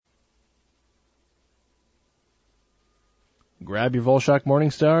grab your Volshock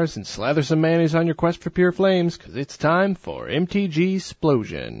Morningstars and slather some mayonnaise on your quest for pure flames, because it's time for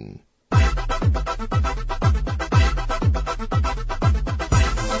MTGSplosion.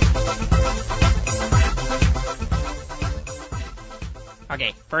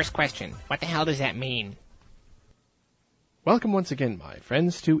 Okay, first question. What the hell does that mean? Welcome once again, my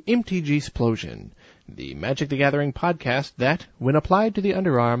friends, to MTGSplosion, the Magic the Gathering podcast that, when applied to the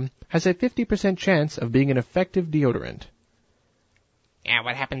underarm, has a 50% chance of being an effective deodorant. Yeah,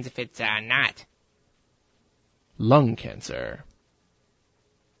 what happens if it's not? Lung cancer.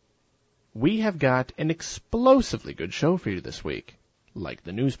 We have got an explosively good show for you this week. Like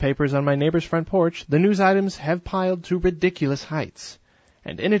the newspapers on my neighbor's front porch, the news items have piled to ridiculous heights.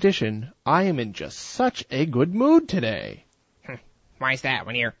 And in addition, I am in just such a good mood today. Why is that?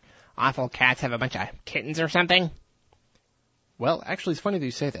 When your awful cats have a bunch of kittens or something? Well, actually, it's funny that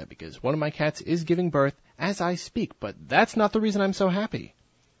you say that, because one of my cats is giving birth as I speak, but that's not the reason I'm so happy.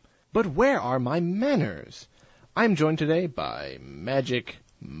 But where are my manners? I'm joined today by Magic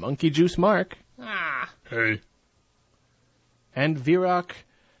Monkey Juice Mark. Hey. And Virok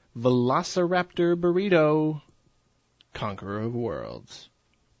Velociraptor Burrito, Conqueror of Worlds.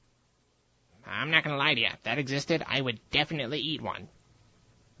 I'm not gonna lie to you. If that existed, I would definitely eat one.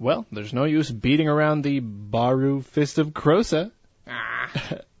 Well, there's no use beating around the Baru Fist of Krosa.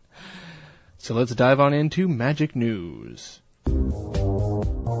 So let's dive on into Magic News.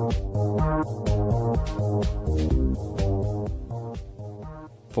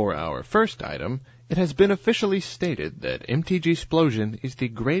 For our first item, it has been officially stated that MTGSplosion is the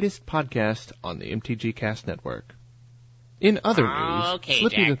greatest podcast on the MTGcast network. In other news... Okay,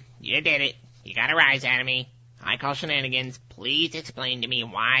 Jack, you did it. You got a rise out of me. I call shenanigans. Please explain to me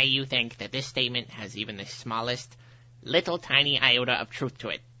why you think that this statement has even the smallest, little tiny iota of truth to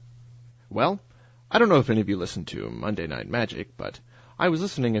it. Well, I don't know if any of you listened to Monday Night Magic, but I was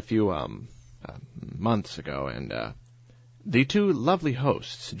listening a few months ago, and the two lovely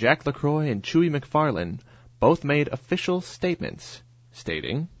hosts, Jack LaCroix and Chewy McFarlane, both made official statements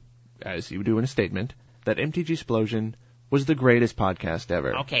stating, as you do in a statement, that MTGSplosion was the greatest podcast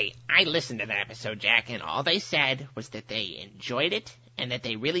ever. Okay, I listened to that episode, Jack, and all they said was that they enjoyed it and that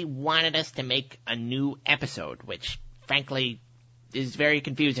they really wanted us to make a new episode, which, frankly, is very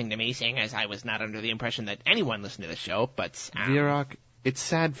confusing to me, seeing as I was not under the impression that anyone listened to the show, but... Virok, it's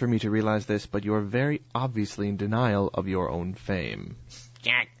sad for me to realize this, but you're very obviously in denial of your own fame.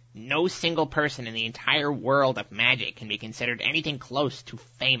 Jack, no single person in the entire world of magic can be considered anything close to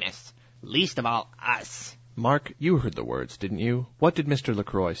famous, least of all us. Mark, you heard the words, didn't you? What did Mr.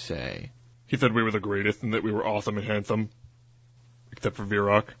 LaCroix say? He said we were the greatest and that we were awesome and handsome. Except for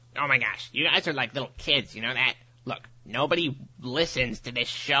Virok. Oh my gosh, you guys are like little kids, you know that? Look, nobody listens to this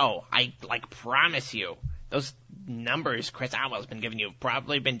show. I, promise you. Those numbers Chris Owell's been giving you have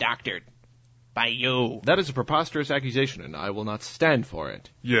probably been doctored. By you. That is a preposterous accusation, and I will not stand for it.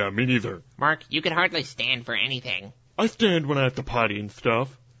 Yeah, me neither. Mark, you can hardly stand for anything. I stand when I have to potty and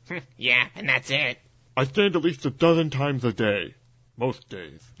stuff. Yeah, and that's it. I stand at least 12 times a day. Most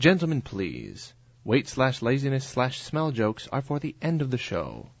days. Gentlemen, please. Weight/laziness/smell jokes are for the end of the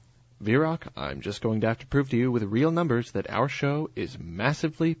show. Virok, I'm just going to have to prove to you with real numbers that our show is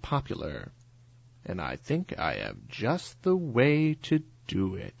massively popular. And I think I have just the way to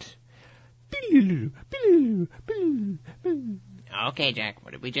do it. Okay, Jack,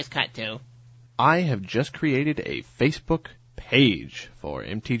 what did we just cut to? I have just created a Facebook page for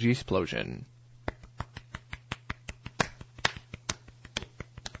MTGSplosion.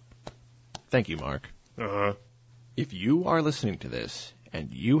 Thank you, Mark. If you are listening to this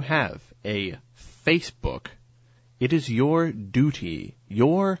and you have a Facebook, it is your duty,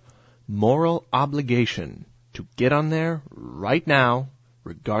 your moral obligation to get on there right now,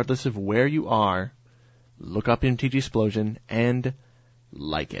 regardless of where you are, look up MTGSplosion and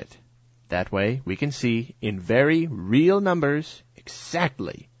like it. That way we can see in very real numbers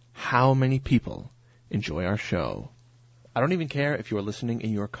exactly how many people enjoy our show. I don't even care if you're listening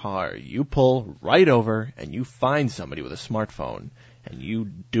in your car. You pull right over and you find somebody with a smartphone and you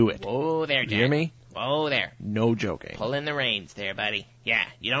do it. Whoa there, Jack. You hear me? Whoa there. No joking. Pull in the reins there, buddy. Yeah,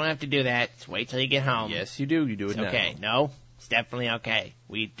 you don't have to do that. Just wait till you get home. Yes, you do. You do it now. Okay, no, it's definitely okay.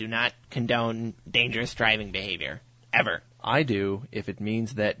 We do not condone dangerous driving behavior. Ever. I do, if it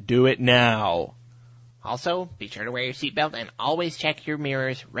means that do it now. Also, be sure to wear your seatbelt and always check your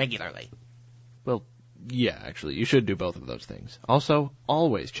mirrors regularly. Well, yeah, actually, you should do both of those things. Also,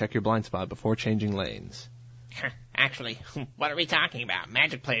 always check your blind spot before changing lanes. Actually, what are we talking about?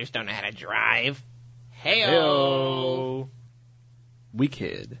 Magic players don't know how to drive. Heyo! We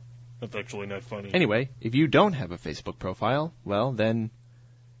kid. That's actually not funny. Anyway, if you don't have a Facebook profile, well, then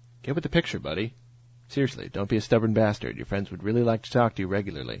get with the picture, buddy. Seriously, don't be a stubborn bastard. Your friends would really like to talk to you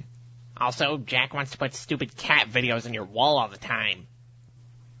regularly. Also, Jack wants to put stupid cat videos on your wall all the time.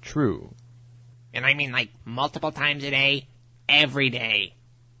 True. And I mean, like, multiple times a day, every day.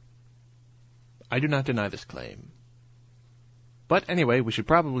 I do not deny this claim. But anyway, we should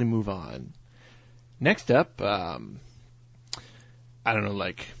probably move on. Next up, I don't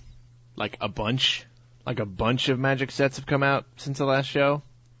know, like a bunch of Magic sets have come out since the last show.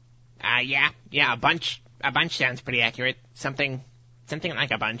 Yeah, a bunch sounds pretty accurate. Something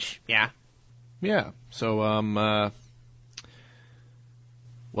like a bunch, yeah. Yeah, so,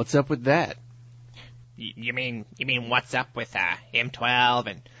 what's up with that? You mean what's up with, M12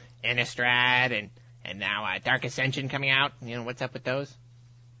 and Innistrad and now, Dark Ascension coming out? You know, what's up with those?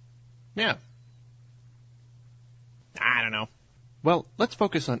 Yeah. I don't know. Well, let's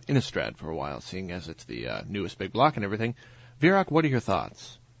focus on Innistrad for a while, seeing as it's the newest big block and everything. Virok, what are your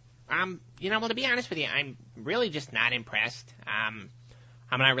thoughts? Well, to be honest with you, I'm really just not impressed. I'm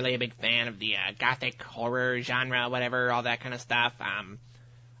not really a big fan of the gothic horror genre, whatever, all that kind of stuff.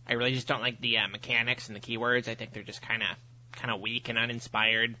 I really just don't like the mechanics and the keywords. I think they're just kind of weak and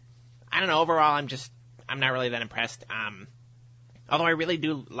uninspired. I don't know. Overall, I'm not really that impressed. Although I really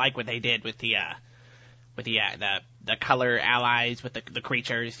do like what they did with the color allies with the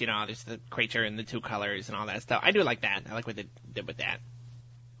creatures. You know, there's the creature and the two colors and all that stuff. I do like that. I like what they did with that.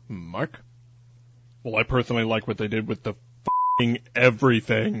 Mark? Well, I personally like what they did with the f***ing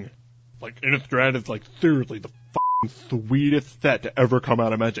everything. Like, Innistrad is, like, seriously the f***ing sweetest set to ever come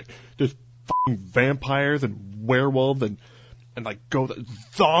out of Magic. There's f***ing vampires and werewolves and like,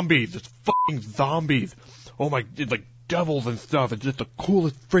 zombies. There's f***ing zombies. Oh my, it's like devils and stuff. It's just the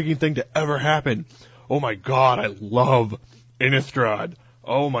coolest frigging thing to ever happen. Oh my god, I love Innistrad.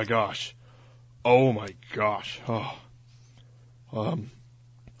 Oh my gosh. Oh my gosh. Oh.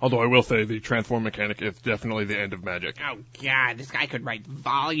 Although I will say the transform mechanic is definitely the end of Magic. Oh, God, this guy could write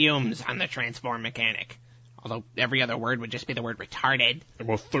volumes on the transform mechanic. Although every other word would just be the word retarded. It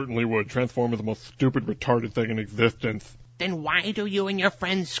most certainly would. Transform is the most stupid, retarded thing in existence. Then why do you and your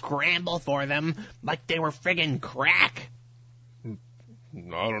friends scramble for them like they were friggin' crack? I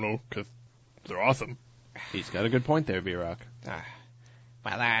don't know, 'cause they're awesome. He's got a good point there, Virok.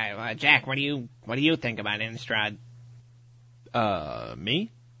 Well, Jack, what do you think about Innistrad? Me?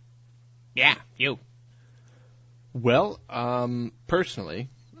 Yeah, you. Well, personally,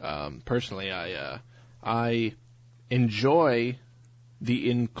 I enjoy the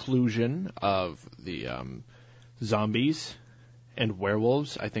inclusion of the zombies and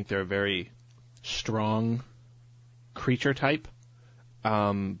werewolves. I think they're a very strong creature type.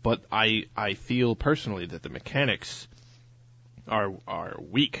 But I feel personally that the mechanics are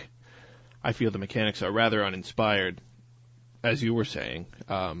weak. I feel the mechanics are rather uninspired, as you were saying.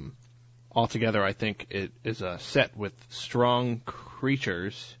 Altogether, I think it is a set with strong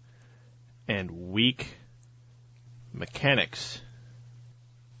creatures and weak mechanics.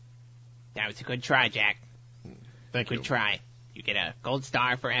 That was a good try, Jack. Thank you. Good try. You get a gold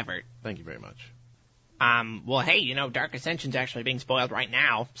star for effort. Thank you very much. Well, hey, Dark Ascension's actually being spoiled right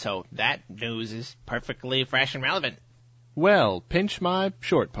now, so that news is perfectly fresh and relevant. Well, pinch my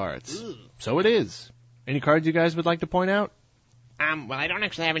short parts. Ooh. So it is. Any cards you guys would like to point out? Well, I don't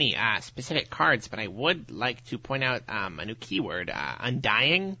actually have any specific cards, but I would like to point out a new keyword,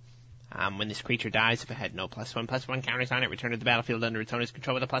 Undying. When this creature dies, if it had no +1/+1 counters on it, return to the battlefield under its owner's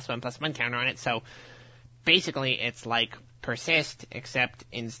control with a +1/+1 counter on it. So basically, it's like Persist, except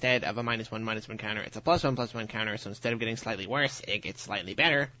instead of a -1/-1 counter, it's a +1/+1 counter. So instead of getting slightly worse, it gets slightly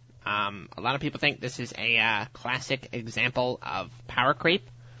better. A lot of people think this is a classic example of power creep.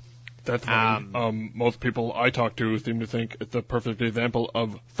 That's funny. Most people I talk to seem to think it's a perfect example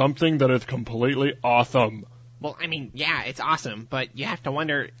of something that is completely awesome. Well, I mean, yeah, it's awesome, but you have to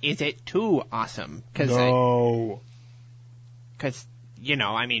wonder, is it too awesome? No. Because,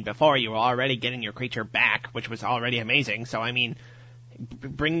 before you were already getting your creature back, which was already amazing. So,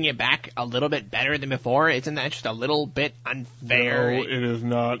 bringing it back a little bit better than before, isn't that just a little bit unfair? No, it is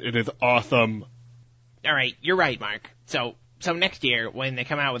not. It is awesome. All right, you're right, Mark. So next year, when they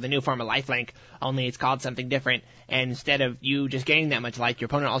come out with a new form of lifelink, only it's called something different, and instead of you just gaining that much life, your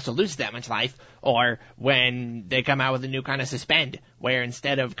opponent also loses that much life, or when they come out with a new kind of suspend, where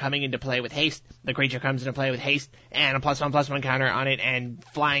instead of coming into play with haste, the creature comes into play with haste, and a +1/+1 counter on it, and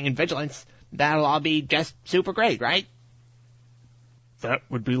flying and vigilance, that'll all be just super great, right? That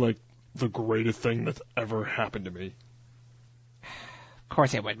would be like the greatest thing that's ever happened to me. Of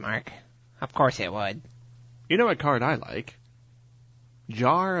course it would, Mark. Of course it would. You know what card I like?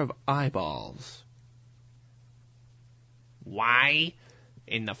 jar of eyeballs. Why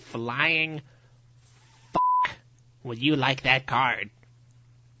in the flying would you like that card?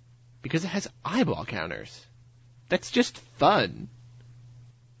 Because it has eyeball counters. That's just fun.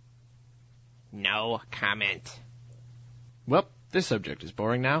 No comment. Well, this subject is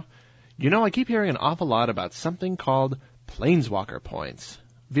boring now. You know, I keep hearing an awful lot about something called Planeswalker points.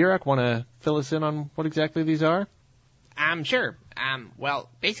 Virak, want to fill us in on what exactly these are? Sure. Well,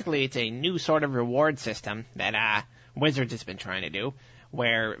 basically it's a new sort of reward system that, Wizards has been trying to do,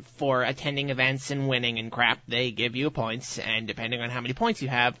 where for attending events and winning and crap, they give you points, and depending on how many points you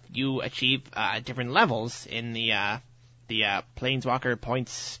have, you achieve, different levels in the Planeswalker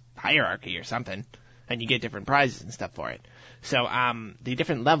points hierarchy or something, and you get different prizes and stuff for it. So, the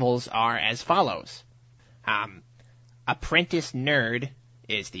different levels are as follows. Apprentice Nerd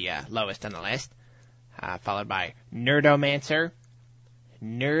is the, lowest on the list, followed by Nerdomancer,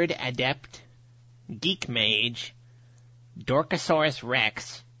 Nerd Adept, Geek Mage, Dorkosaurus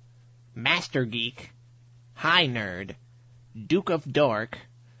Rex, Master Geek, High Nerd, Duke of Dork,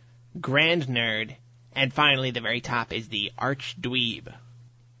 Grand Nerd, and finally the very top is the Archdweeb.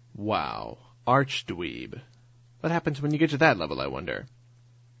 Wow, Archdweeb. What happens when you get to that level, I wonder?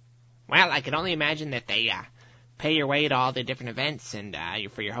 Well, I can only imagine that they pay your way to all the different events and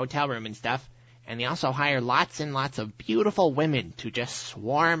for your hotel room and stuff, and they also hire lots and lots of beautiful women to just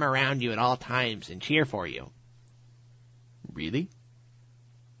swarm around you at all times and cheer for you. Really?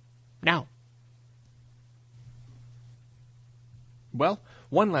 No. Well,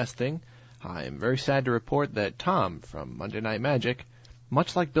 one last thing. I am very sad to report that Tom from Monday Night Magic,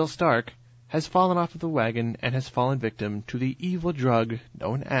 much like Bill Stark, has fallen off of the wagon and has fallen victim to the evil drug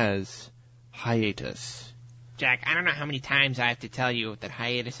known as hiatus. Jack, I don't know how many times I have to tell you that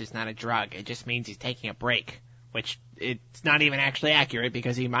hiatus is not a drug. It just means he's taking a break, which it's not even actually accurate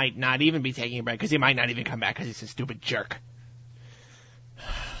because he might not even be taking a break because he might not even come back because he's a stupid jerk.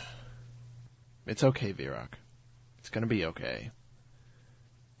 It's okay, Virak. It's gonna be okay.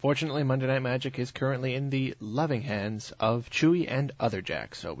 Fortunately, Monday Night Magic is currently in the loving hands of Chewy and other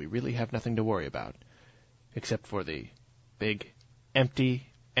Jack, so we really have nothing to worry about. Except for the big, empty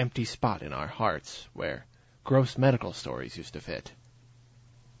spot in our hearts where gross medical stories used to fit.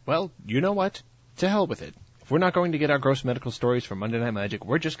 Well, you know what? To hell with it. If we're not going to get our gross medical stories from Monday Night Magic,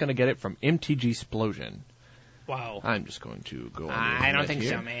 we're just going to get it from MTGSplosion. Wow. I'm just going to go on I don't think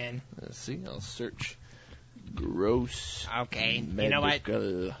here. so, man. Let's see, I'll search gross Okay, medical you know what?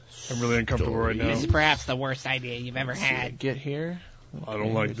 I'm really uncomfortable right now. This is perhaps the worst idea you've ever had. Get here. I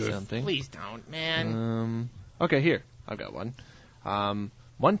don't like here's this. Something. Please don't, man. Okay, here. I've got one.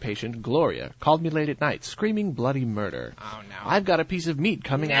 One patient, Gloria, called me late at night, screaming bloody murder. Oh, no. I've got a piece of meat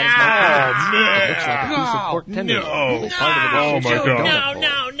coming out of my pants. It looks like a piece of pork tendon. No. Part of it is Oh, my God.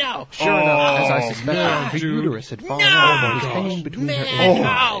 No. Sure enough, as I suspected, her dude. uterus had fallen No. out and was hanging between her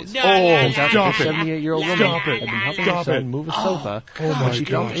eyes. No. Turns out Stop the it. 78-year-old woman Stop had it. been helping Stop her son it. move a sofa Oh, my when she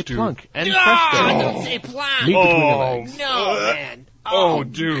felt gosh, a dude. plunk and No, presto, don't say plot. meat between her legs. No, man. Oh,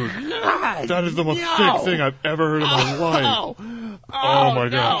 dude. God. That is the most No. sick thing I've ever heard in my life. Oh, my no,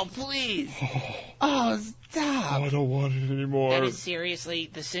 gosh. please. Oh, stop. I don't want it anymore. That is seriously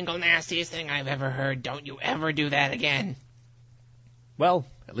the single nastiest thing I've ever heard. Don't you ever do that again. Well,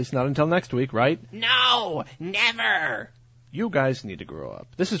 at least not until next week, right? No, never. You guys need to grow up.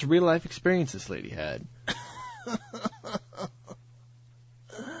 This is real life experience this lady had.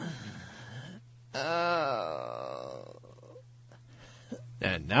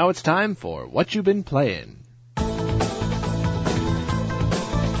 And now it's time for What You've Been Playing.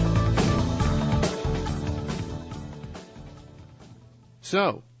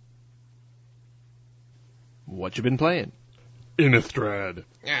 So, what you been playing? Innistrad.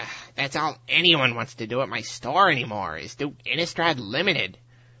 That's all anyone wants to do at my store anymore, is do Innistrad Limited.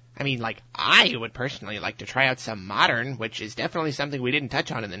 I mean, like, I would personally like to try out some Modern, which is definitely something we didn't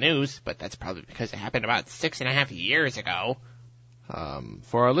touch on in the news, but that's probably because it happened about 6.5 years ago.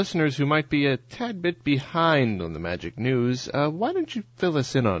 For our listeners who might be a tad bit behind on the Magic news, why don't you fill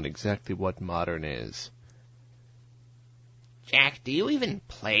us in on exactly what Modern is? Jack, do you even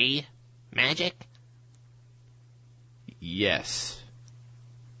play Magic? Yes.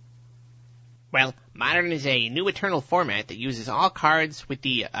 Well, Modern is a new Eternal format that uses all cards with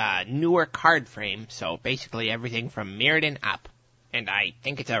the newer card frame, so basically everything from Mirrodin up. And I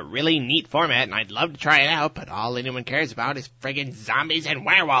think it's a really neat format, and I'd love to try it out, but all anyone cares about is friggin' zombies and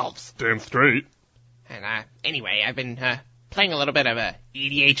werewolves. Damn straight. And anyway, I've been playing a little bit of a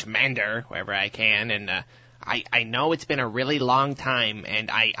EDH Mender wherever I can, and I know it's been a really long time,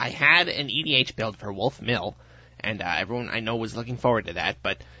 and I had an EDH build for Wolf Mill, and everyone I know was looking forward to that,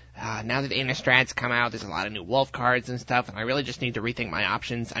 but now that the Innistrats come out, there's a lot of new wolf cards and stuff, and I really just need to rethink my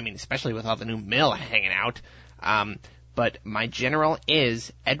options. I mean, especially with all the new mill hanging out. But my general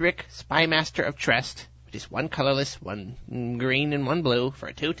is Edric, Spymaster of Trest, which is 1 colorless, 1 green, and 1 blue for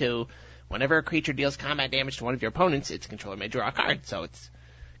a 2/2. Whenever a creature deals combat damage to one of your opponents, its controller may draw a card. So it's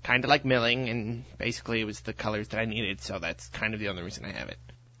kind of like milling, and basically it was the colors that I needed, so that's kind of the only reason I have it.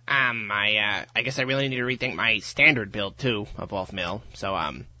 I guess I really need to rethink my standard build, too, of Wolf Mill. So,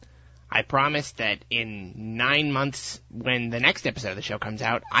 I promise that in 9 months, when the next episode of the show comes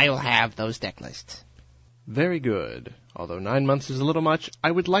out, I'll have those deck lists. Very good. Although 9 months is a little much,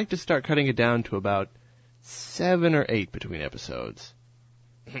 I would like to start cutting it down to about 7 or 8 between episodes.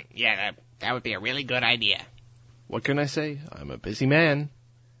 Yeah, that would be a really good idea. What can I say? I'm a busy man.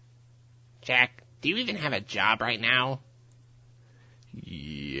 Jack, do you even have a job right now?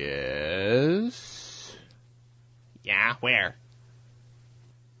 Yes. Yeah, where?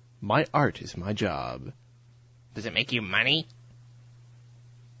 My art is my job. Does it make you money?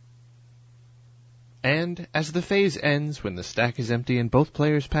 And as the phase ends when the stack is empty and both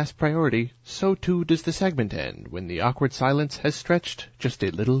players pass priority, so too does the segment end when the awkward silence has stretched just a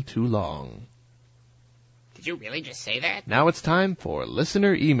little too long. Did you really just say that? Now it's time for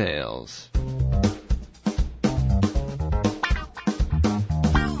listener emails.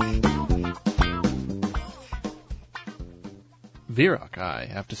 Virok, I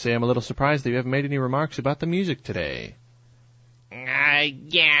have to say I'm a little surprised that you haven't made any remarks about the music today.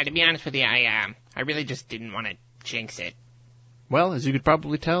 Yeah, to be honest with you, I really just didn't want to jinx it. Well, as you could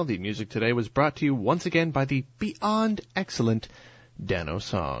probably tell, the music today was brought to you once again by the beyond excellent Dano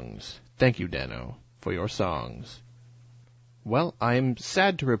Songs. Thank you, Dano, for your songs. Well, I am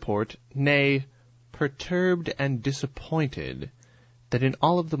sad to report, nay, perturbed and disappointed, that in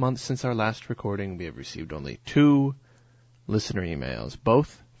all of the months since our last recording we have received only 2 listener emails,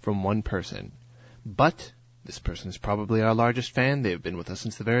 both from one person. But this person is probably our largest fan. They have been with us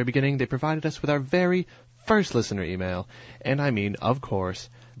since the very beginning. They provided us with our very first listener email, and I mean, of course,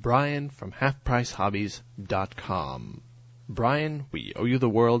 Brian from halfpricehobbies.com. Brian, we owe you the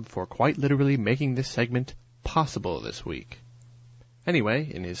world for quite literally making this segment possible this week. Anyway,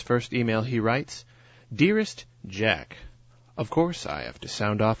 in his first email he writes, Dearest Jack, of course I have to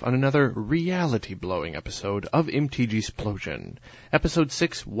sound off on another reality-blowing episode of MTGSplosion. Episode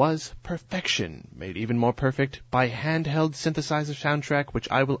 6 was perfection, made even more perfect by handheld synthesizer soundtrack,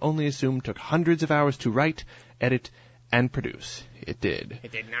 which I will only assume took hundreds of hours to write, edit, and produce. It did.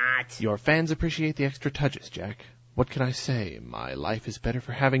 It did not. Your fans appreciate the extra touches, Jack. What can I say? My life is better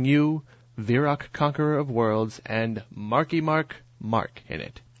for having you, Virok Conqueror of Worlds, and Marky Mark in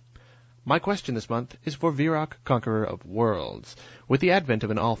it. My question this month is for Virok Conqueror of Worlds. With the advent of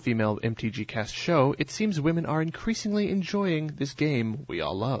an all-female MTG cast show, it seems women are increasingly enjoying this game we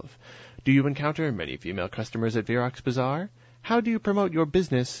all love. Do you encounter many female customers at Virok's Bazaar? How do you promote your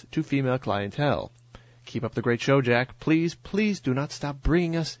business to female clientele? Keep up the great show, Jack. Please, please do not stop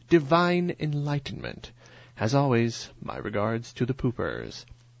bringing us divine enlightenment. As always, my regards to the poopers.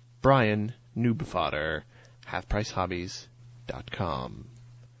 Brian, noob fodder, halfpricehobbies.com.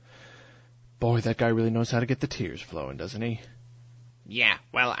 Boy, that guy really knows how to get the tears flowing, doesn't he? Yeah,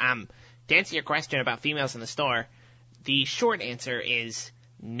 well, to answer your question about females in the store, the short answer is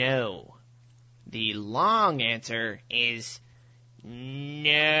no. The long answer is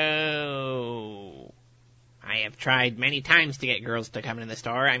no. I have tried many times to get girls to come into the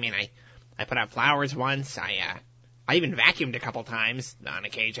store. I mean, I put out flowers once. I even vacuumed a couple times on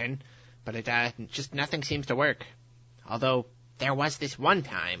occasion, but it just nothing seems to work. Although there was this one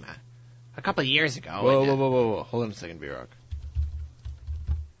time, a couple of years ago. Whoa. Hold on a second, Virok.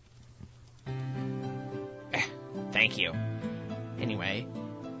 Thank you. Anyway,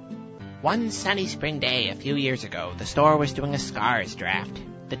 one sunny spring day a few years ago, the store was doing a Scars draft.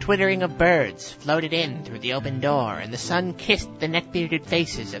 The twittering of birds floated in through the open door, and the sun kissed the neck-bearded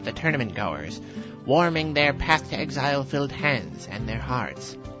faces of the tournament goers, warming their path-to-exile-filled hands and their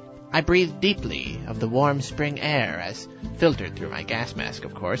hearts. I breathed deeply of the warm spring air, as filtered through my gas mask,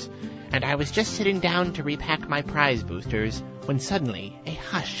 of course, and I was just sitting down to repack my prize boosters when suddenly a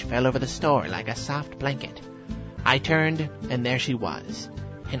hush fell over the store like a soft blanket. I turned, and there she was,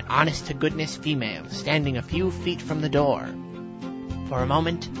 an honest-to-goodness female standing a few feet from the door. For a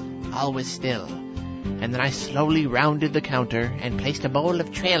moment, all was still, and then I slowly rounded the counter and placed a bowl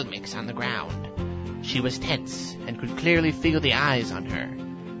of trail mix on the ground. She was tense and could clearly feel the eyes on her,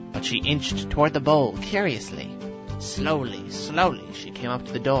 but she inched toward the bowl curiously. Slowly, she came up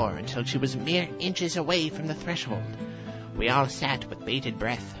to the door until she was mere inches away from the threshold. We all sat with bated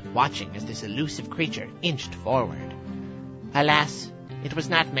breath, watching as this elusive creature inched forward. Alas, it was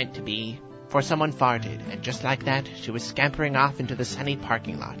not meant to be, for someone farted, and just like that, she was scampering off into the sunny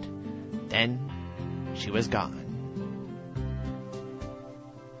parking lot. Then, she was gone.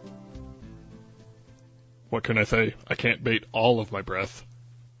 What can I say? I can't bait all of my breath.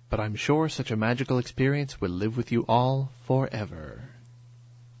 But I'm sure such a magical experience will live with you all forever.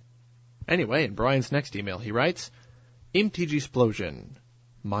 Anyway, in Brian's next email, he writes, MTGSplosion,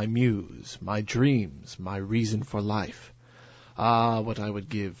 my muse, my dreams, my reason for life. Ah, what I would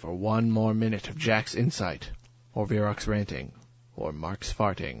give for one more minute of Jack's insight, or Virok's ranting, or Mark's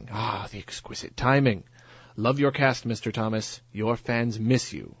farting. Ah, the exquisite timing. Love your cast, Mr. Thomas. Your fans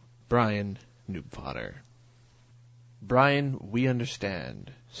miss you. Brian, noob fodder. Brian, we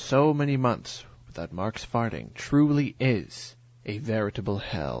understand. So many months without Mark's farting truly is a veritable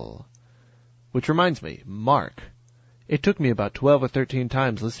hell. Which reminds me, Mark, it took me about 12 or 13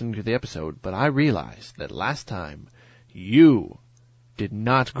 times listening to the episode, but I realized that last time you did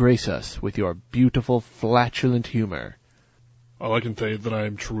not grace us with your beautiful, flatulent humor. All I can say is that I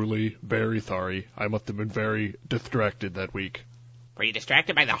am truly very sorry. I must have been very distracted that week. Were you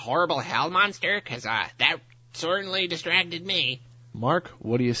distracted by the horrible hell monster? 'Cause that certainly distracted me. Mark,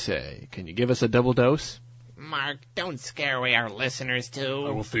 what do you say? Can you give us a double dose? Mark, don't scare away our listeners, too.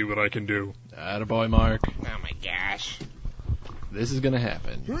 I will see what I can do. Attaboy, Mark. Oh, my gosh. This is gonna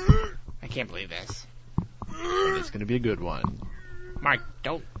happen. I can't believe this. And it's gonna be a good one. Mark,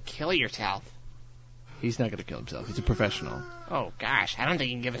 don't kill yourself. He's not gonna kill himself. He's a professional. Oh, gosh, I don't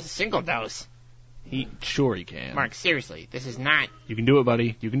think you can give us a single dose. Sure he can. Mark, seriously, this is not... You can do it,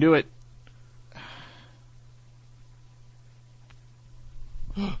 buddy. You can do it.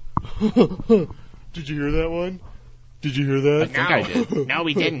 Did you hear that one? Did you hear that? I think I did. No,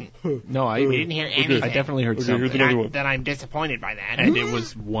 we didn't. No, We didn't hear anything. I definitely heard something. here's another one. Then I'm disappointed by that. And it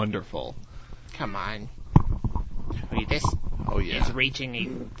was wonderful. Come on. This Oh, yeah. is reaching a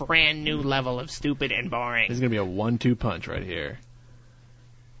brand new level of stupid and boring. This is gonna be a 1-2 punch right here.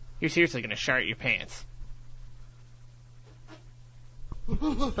 You're seriously gonna shart your pants.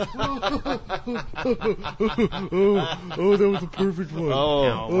 Oh, that was a perfect one.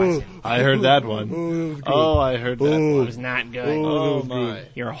 No, it wasn't. I heard that one. Oh, that was good. Oh, I heard that It one. was not good. Oh, that was my.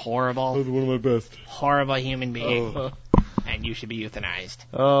 You're a That horrible, was one of my best. horrible human being. Oh. And you should be euthanized.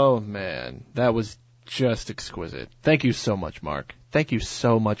 Oh, man. That was just exquisite. Thank you so much, Mark. Thank you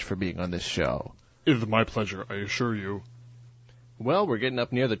so much for being on this show. It is my pleasure, I assure you. Well, we're getting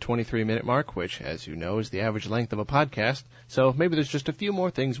up near the 23-minute mark, which, as you know, is the average length of a podcast, so maybe there's just a few more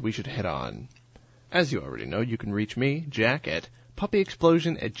things we should hit on. As you already know, you can reach me, Jack, at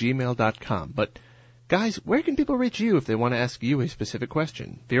puppyexplosion@gmail.com. But, guys, where can people reach you if they want to ask you a specific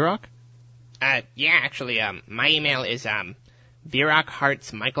question? Virok? Yeah, actually, my email is,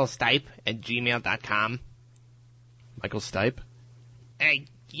 VirokHeartsMichaelStipe@gmail.com. Michael Stipe?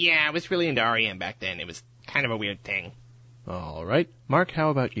 Yeah, I was really into REM back then. It was kind of a weird thing. All right. Mark, how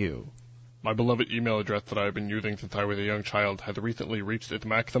about you? My beloved email address that I have been using since I was a young child has recently reached its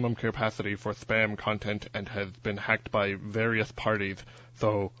maximum capacity for spam content and has been hacked by various parties.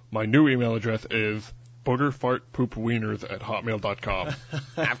 So my new email address is boogerfartpoopwieners@hotmail.com.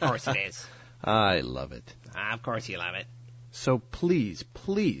 Of course it is. I love it. Of course you love it. So please,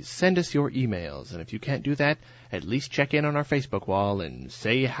 please send us your emails. And if you can't do that, at least check in on our Facebook wall and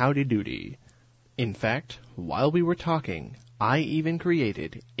say howdy doody. In fact, while we were talking, I even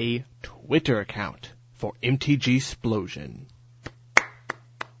created a Twitter account for MTGSplosion.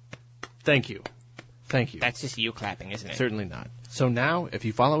 Thank you. Thank you. That's just you clapping, isn't it? Certainly not. So now, if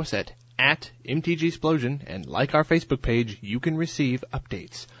you follow us at MTGSplosion and like our Facebook page, you can receive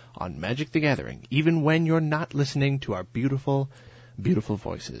updates on Magic the Gathering, even when you're not listening to our beautiful, beautiful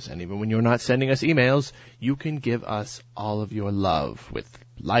voices. And even when you're not sending us emails, you can give us all of your love with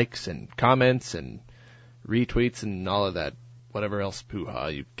likes and comments and retweets and all of that, whatever else hoo-ha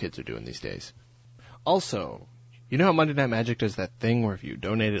you kids are doing these days. Also, you know how Monday Night Magic does that thing where if you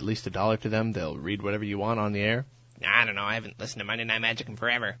donate at least $1 to them, they'll read whatever you want on the air? I don't know. I haven't listened to Monday Night Magic in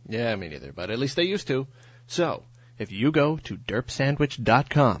forever. Yeah, me neither, but at least they used to. So, if you go to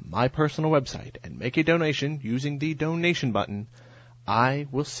derpsandwich.com, my personal website, and make a donation using the donation button, I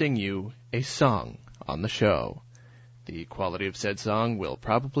will sing you a song on the show. The quality of said song will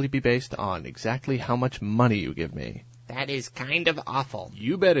probably be based on exactly how much money you give me. That is kind of awful.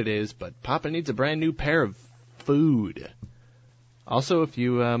 You bet it is, but Papa needs a brand new pair of food. Also, if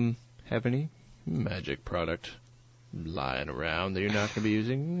you have any magic product lying around that you're not going to be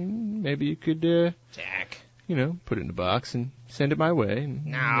using, maybe you could, Jack. put it in a box and send it my way. And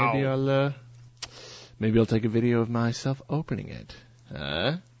No. Maybe I'll take a video of myself opening it.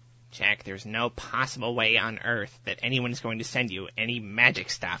 Huh? Jack, there's no possible way on Earth that anyone's going to send you any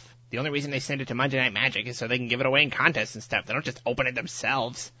magic stuff. The only reason they send it to Monday Night Magic is so they can give it away in contests and stuff. They don't just open it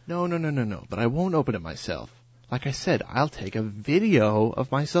themselves. No. But I won't open it myself. Like I said, I'll take a video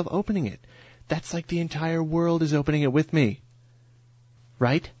of myself opening it. That's like the entire world is opening it with me.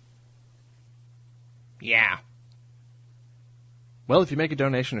 Right? Yeah. Well, if you make a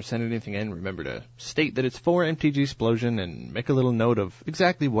donation or send anything in, remember to state that it's for MTGSplosion and make a little note of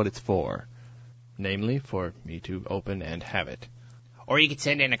exactly what it's for. Namely, for me to open and have it. Or you could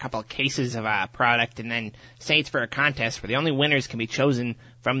send in a couple of cases of a product and then say it's for a contest where the only winners can be chosen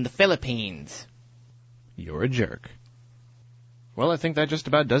from the Philippines. You're a jerk. Well, I think that just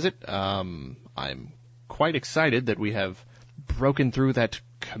about does it. I'm quite excited that we have broken through that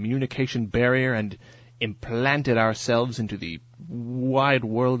communication barrier and implanted ourselves into the wide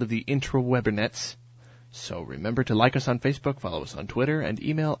world of the intrawebernets. So remember to like us on Facebook, follow us on Twitter, and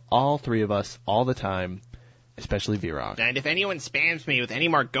email all three of us all the time, especially Virog. And if anyone spams me with any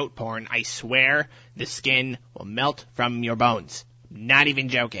more goat porn, I swear the skin will melt from your bones. Not even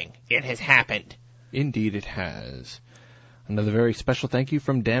joking. It has happened. Indeed it has. Another very special thank you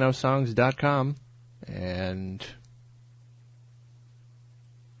from danosongs.com. And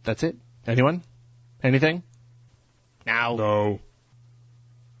that's it. Anyone? Anything? No.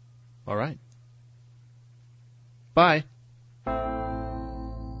 All right. Bye.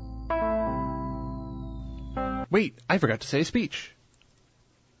 Wait, I forgot to say a speech.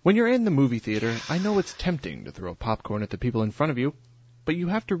 When you're in the movie theater, I know it's tempting to throw popcorn at the people in front of you, but you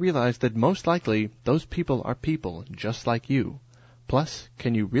have to realize that most likely those people are people just like you. Plus,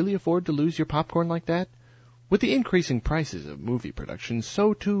 can you really afford to lose your popcorn like that? With the increasing prices of movie productions,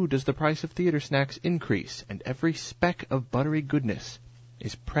 so too does the price of theater snacks increase, and every speck of buttery goodness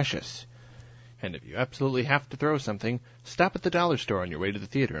is precious. And if you absolutely have to throw something, stop at the dollar store on your way to the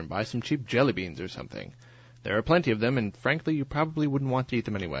theater and buy some cheap jelly beans or something. There are plenty of them, and frankly, you probably wouldn't want to eat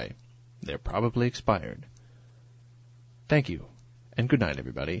them anyway. They're probably expired. Thank you, and good night,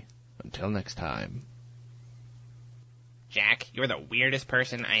 everybody. Until next time. Jack, you're the weirdest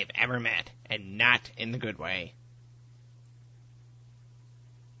person I have ever met, and not in the good way.